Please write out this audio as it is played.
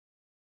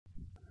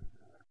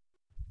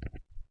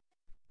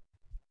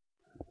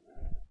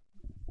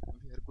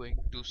going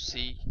to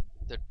see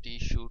the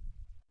TSHOOT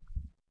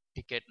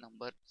ticket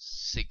number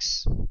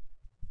 6.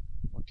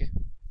 Okay,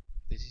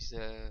 this is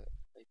a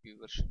IP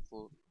version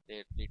 4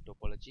 layer 3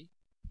 topology.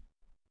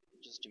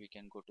 Just we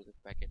can go to the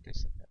packet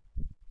tracer tab.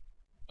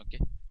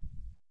 Okay,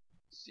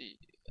 see,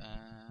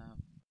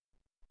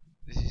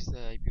 this is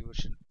the IP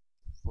version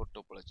 4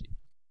 topology.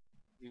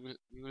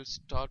 We will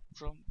start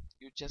from,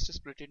 you just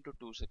split into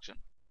two sections,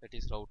 that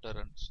is router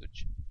and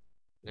switch.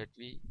 Let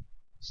we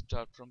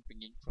start from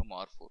pinging from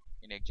R4.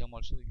 In exam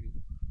also you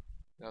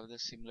have the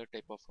similar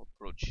type of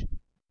approach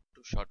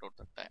to short out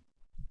the time.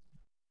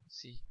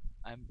 See,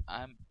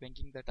 I'm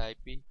pinging that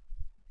IP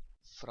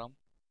from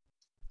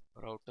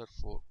router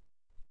 4.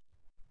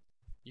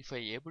 If I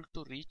able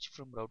to reach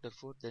from router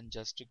 4, then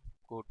just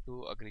go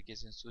to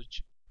aggregation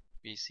switch,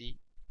 PC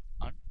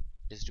and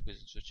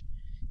distribution switch.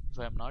 If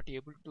I am not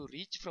able to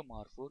reach from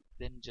R4,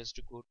 then just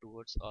go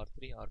towards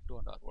R3, R2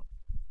 and R1.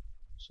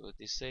 So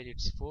this side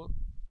it's 4,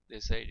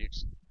 this side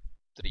it's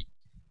 3.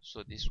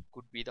 So this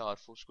could be the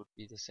R4s, could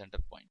be the center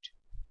point.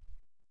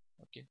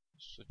 Okay,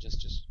 so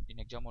just in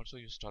exam also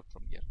you start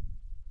from here.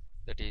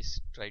 That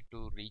is, try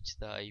to reach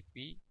the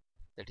IP,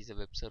 that is a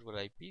web server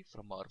IP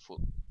from R4.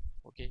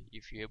 Okay,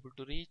 if you able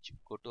to reach,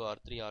 go to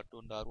R3,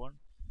 R2 and R1.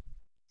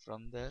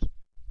 From there,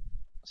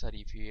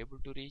 sorry, if you able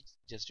to reach,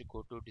 just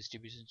go to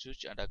distribution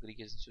switch and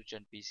aggregation switch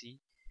and PC.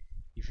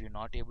 If you're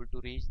not able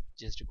to reach,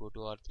 just go to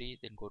R3,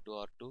 then go to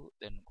R2,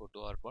 then go to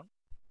R1,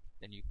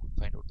 then you could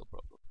find out the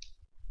problem.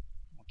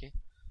 Okay,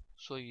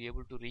 so you're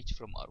able to reach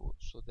from R1,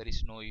 so there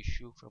is no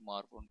issue from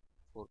R4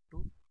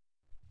 to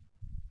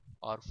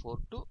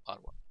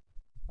R1.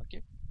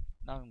 Okay,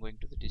 now I'm going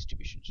to the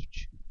distribution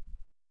switch.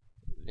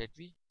 Let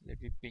me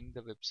ping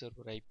the web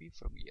server IP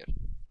from here.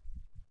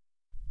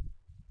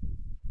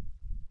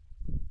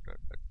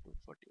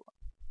 241.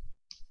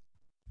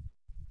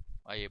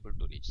 I able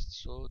to reach,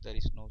 so there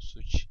is no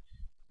switch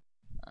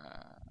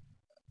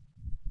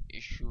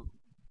issue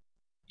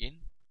in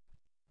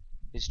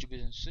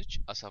distribution switch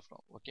as of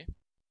now. Okay,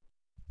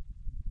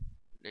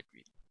 let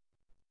me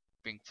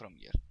ping from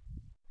here.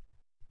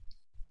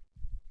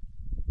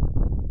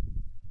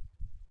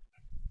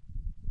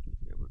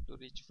 Able to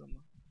reach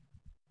from,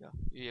 yeah,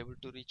 you able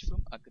to reach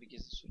from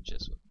aggregation switch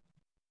as well.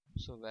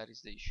 So where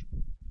is the issue?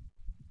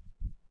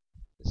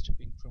 Just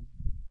ping from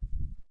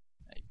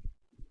IP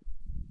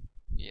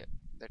here,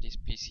 that is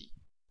PC.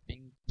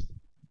 Ping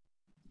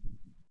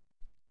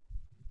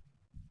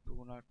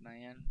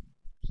 209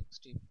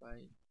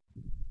 65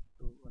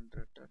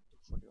 200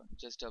 241.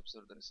 Just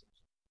observe the result.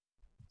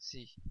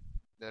 See,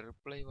 the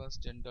reply was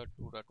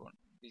 10.2.1.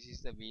 This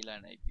is the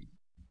VLAN IP.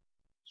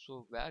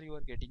 So where you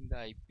are getting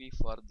the IP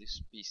for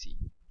this PC?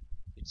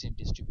 It's in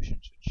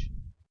distribution switch.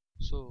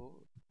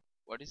 So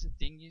what is the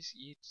thing is,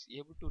 it's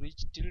able to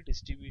reach till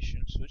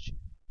distribution switch.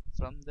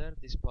 From there,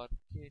 this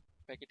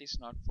packet is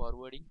not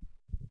forwarding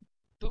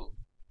to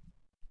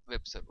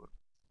web server.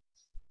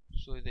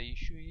 So the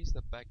issue is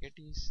the packet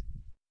is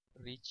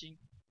reaching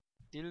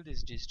till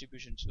this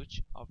distribution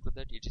switch. After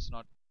that, it is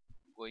not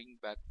going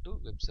back to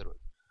web server.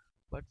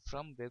 But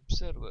from web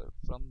server,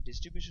 from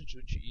distribution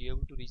switch, you are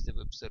able to reach the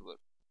web server.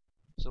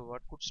 So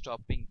what could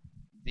stopping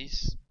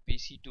this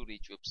PC to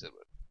reach web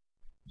server?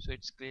 So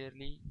it's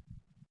clearly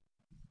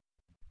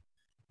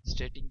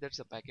stating that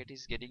the packet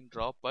is getting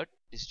dropped at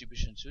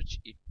distribution switch.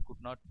 It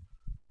could not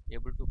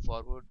able to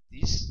forward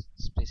this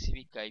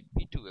specific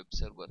IP to web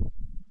server.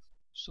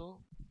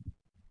 So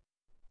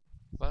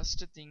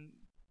first thing,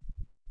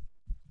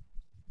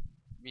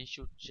 we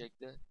should check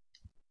the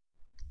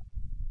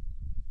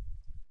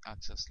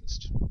access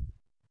list.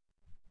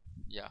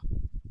 Yeah,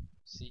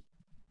 see,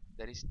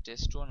 there is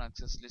test1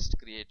 access list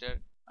created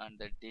and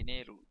the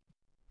Dinesh rule.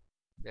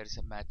 There is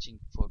a matching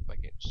for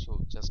packet.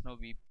 So just now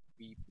we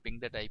ping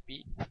that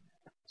IP.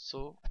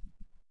 So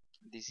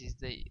this is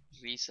the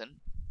reason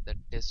that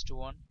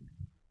test1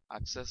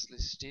 access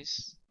list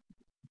is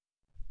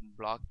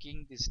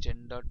blocking this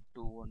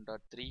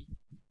 10.21.3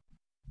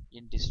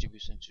 in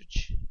distribution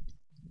switch.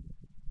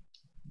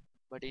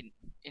 But in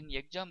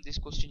exam this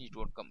question it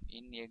won't come.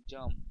 In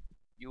exam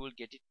you will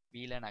get it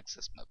VLAN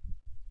access map.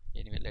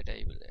 Anyway, later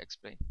I will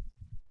explain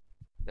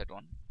that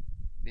one.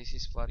 This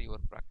is for your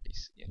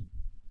practice here.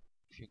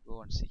 If you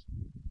go and see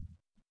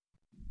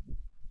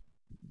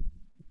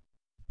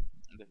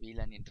the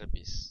VLAN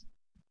interface,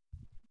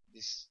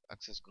 this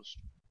access group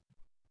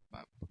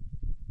map.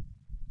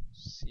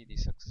 See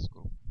this access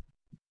group.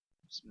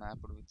 It's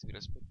mapped with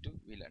respect to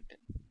VLAN 10.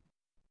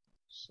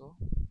 So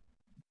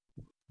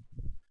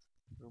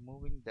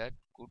removing that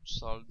could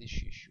solve this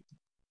issue,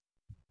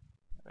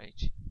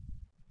 right?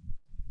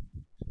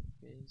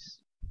 Base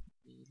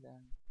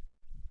VLAN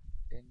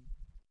 10,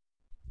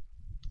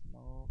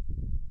 no.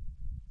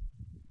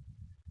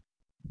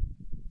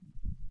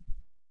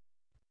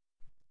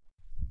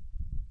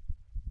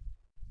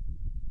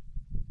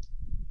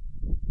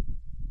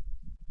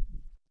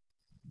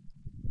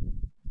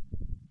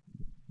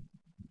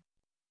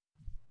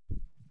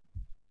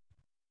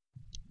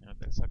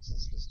 The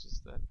success list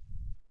is there,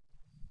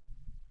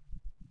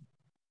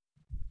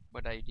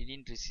 but I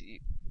didn't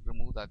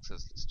remove remove the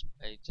access list.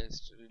 I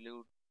just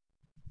remove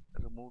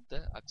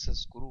the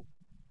access group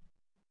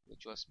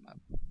which was mapped,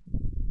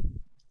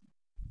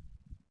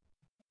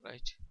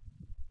 right?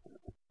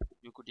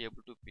 You could be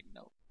able to ping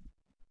now.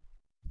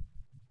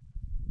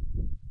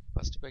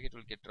 First packet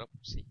will get dropped.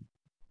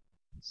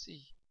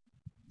 See,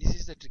 this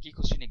is the tricky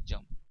question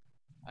exam.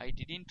 I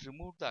didn't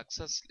remove the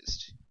access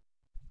list.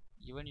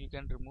 Even you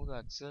can remove the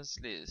access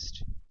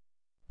list.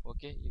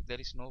 Okay, if there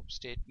is no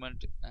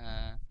statement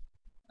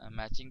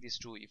matching these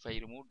two, if I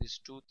remove these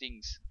two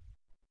things,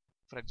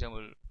 for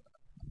example,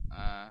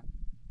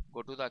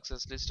 go to the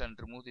access list and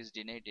remove this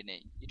deny,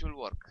 it will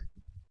work.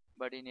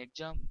 But in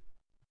exam,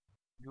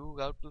 you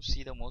have to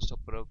see the most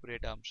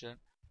appropriate option,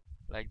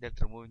 like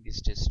that removing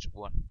this test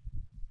one.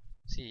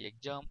 See,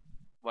 exam,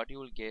 what you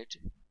will get,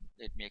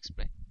 let me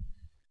explain.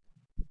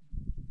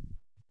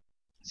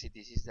 See,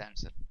 this is the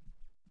answer.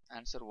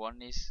 Answer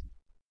 1 is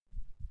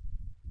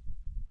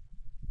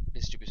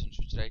distribution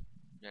switch, right?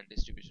 Yeah,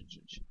 distribution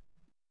switch.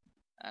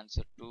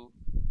 Answer 2,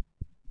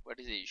 what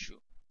is the issue?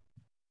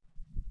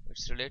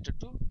 It's related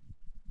to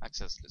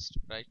access list,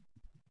 right?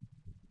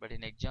 But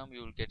in exam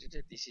you will get it.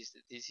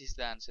 This is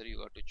the answer you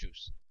got to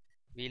choose.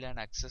 VLAN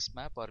access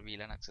map or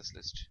VLAN access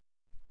list.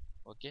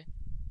 Okay,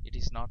 it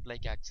is not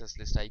like access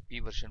list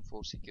IP version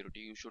 4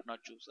 security. You should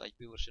not choose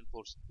IP version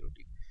 4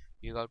 security.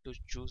 You have to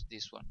choose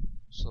this one.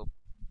 So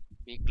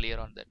be clear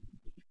on that,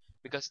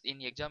 because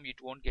in exam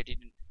it won't get it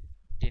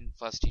in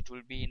first, it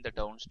will be in the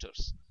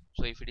downstairs.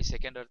 So if it is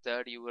second or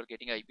third, you are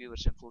getting IP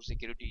version 4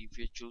 security. If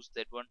you choose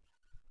that one,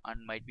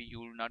 and might be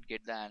you will not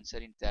get the answer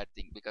in that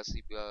thing, because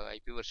if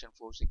IP version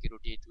 4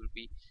 security, it will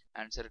be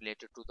answer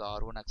related to the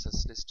R1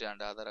 access list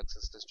and other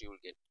access list you will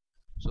get.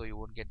 So you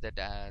won't get that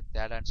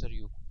that answer.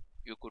 You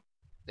could,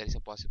 there is a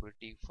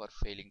possibility for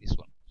failing this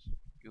one.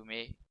 You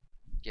may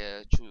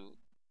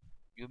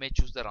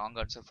choose the wrong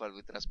answer for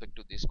with respect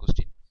to this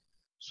question.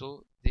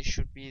 So this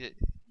should be the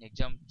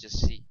exam. Just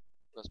see,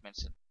 it was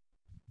mentioned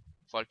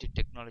faulty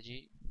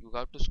technology. You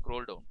have to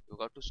scroll down. You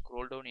got to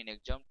scroll down in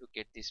exam to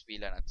get this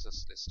VLAN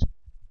access list.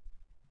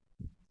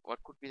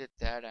 What could be the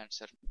third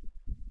answer?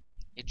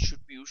 It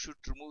should be, you should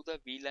remove the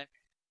VLAN.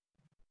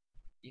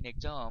 In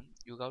exam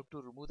you have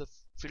to remove the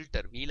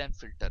filter, VLAN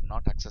filter,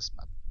 not access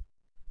map.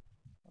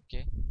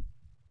 Okay,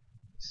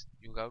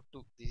 you have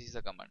to, this is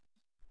the command.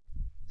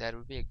 There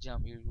will be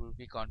exam, you will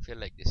be configured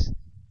like this.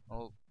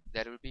 Oh,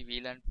 there will be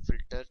VLAN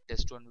filter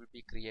test one will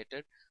be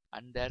created,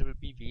 and there will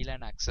be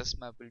VLAN access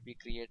map will be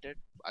created.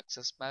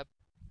 Access map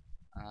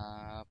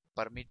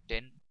permit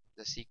 10,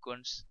 the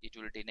sequence it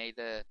will deny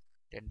the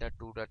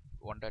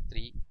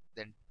 10.2.1.3,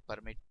 then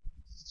permit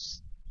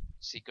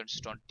sequence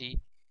 20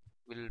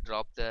 will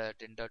drop the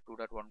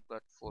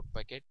 10.2.1.4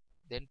 packet,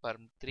 then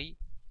perm 3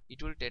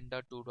 it will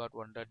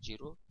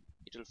 10.2.1.0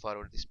 it will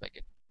forward this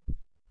packet.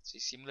 See,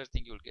 similar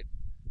thing you will get.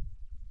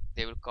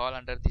 They will call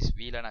under this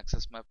VLAN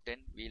access map 10,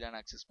 VLAN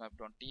access map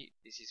 20,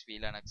 this is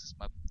VLAN access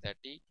map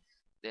 30.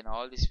 Then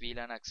all this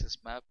VLAN access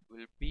map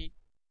will be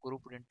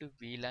grouped into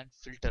VLAN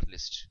filter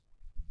list.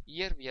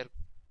 Here we are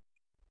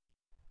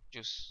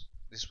choose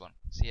this one.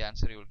 See,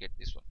 answer you will get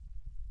this one.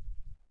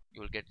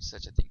 You will get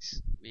such a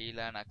things.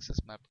 VLAN access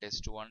map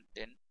test 1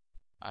 10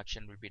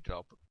 action will be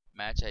dropped.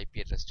 Match IP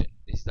address 10.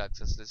 This is the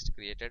access list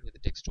created with the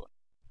text 1.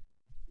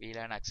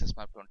 VLAN access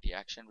map 20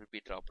 action will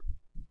be dropped.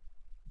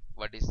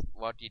 What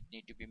it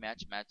need to be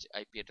match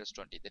IP address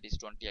 20, that is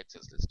 20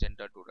 access list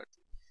 10.2.3.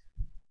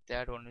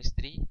 Third one is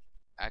 3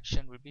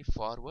 action will be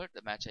forward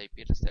the match IP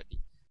address 30,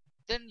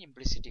 then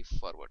implicitly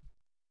forward.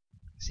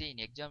 See, in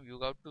exam you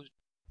have to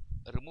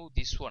remove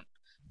this one.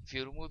 If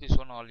you remove this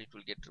one, all it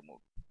will get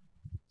removed.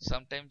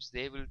 Sometimes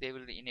they will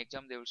in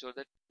exam they will show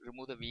that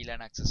remove the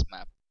VLAN access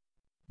map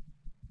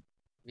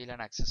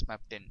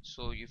 10.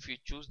 So if you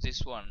choose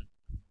this one,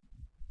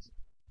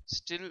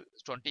 still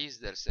 20 is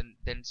there, and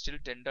then still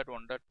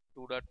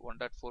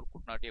 10.1.2.1.4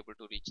 could not able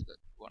to reach that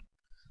one.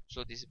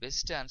 So this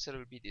best answer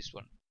will be this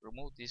one.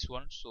 Remove this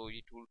one, so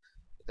it will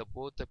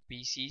both the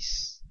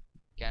PCs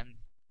can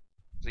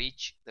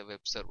reach the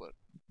web server.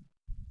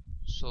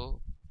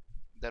 So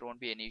there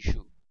won't be any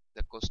issue.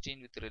 The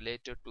question with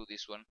related to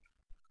this one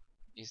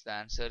is, the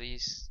answer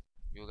is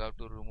you have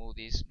to remove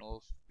this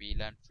no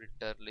VLAN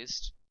filter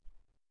list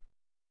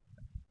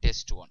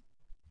test 1.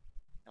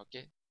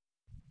 Okay,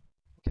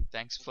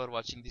 thanks for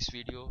watching this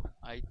video.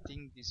 I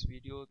think this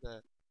video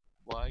the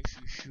voice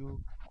issue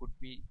could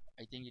be,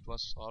 I think it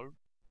was solved.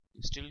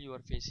 If still you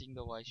are facing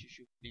the voice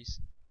issue,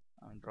 please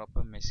drop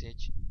a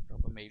message,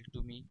 drop a mail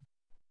to me.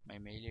 My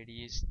mail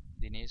ID is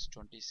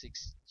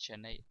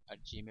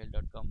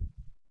dinesh26chennai@gmail.com.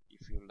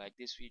 If you like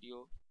this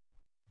video,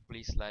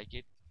 please like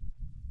it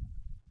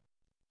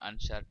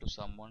and share to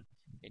someone.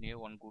 Anyway,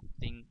 one good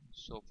thing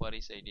so far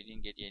is I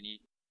didn't get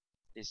any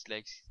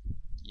dislikes.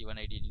 Even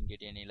I didn't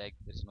get any like,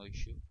 there's no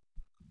issue.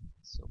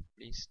 So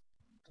please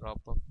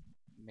drop a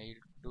mail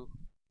to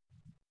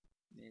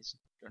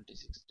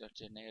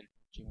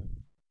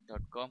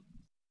dinesh26.chennai@gmail.com.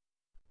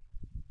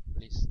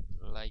 Please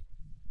like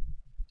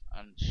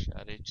and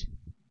share it.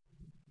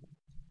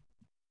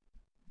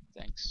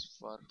 Thanks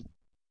for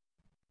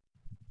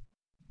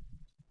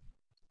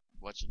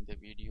watching the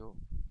video.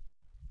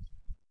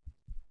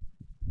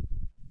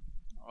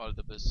 All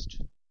the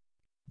best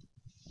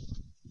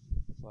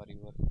for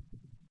your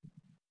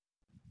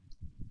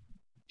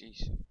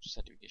TSHOOT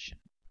certification.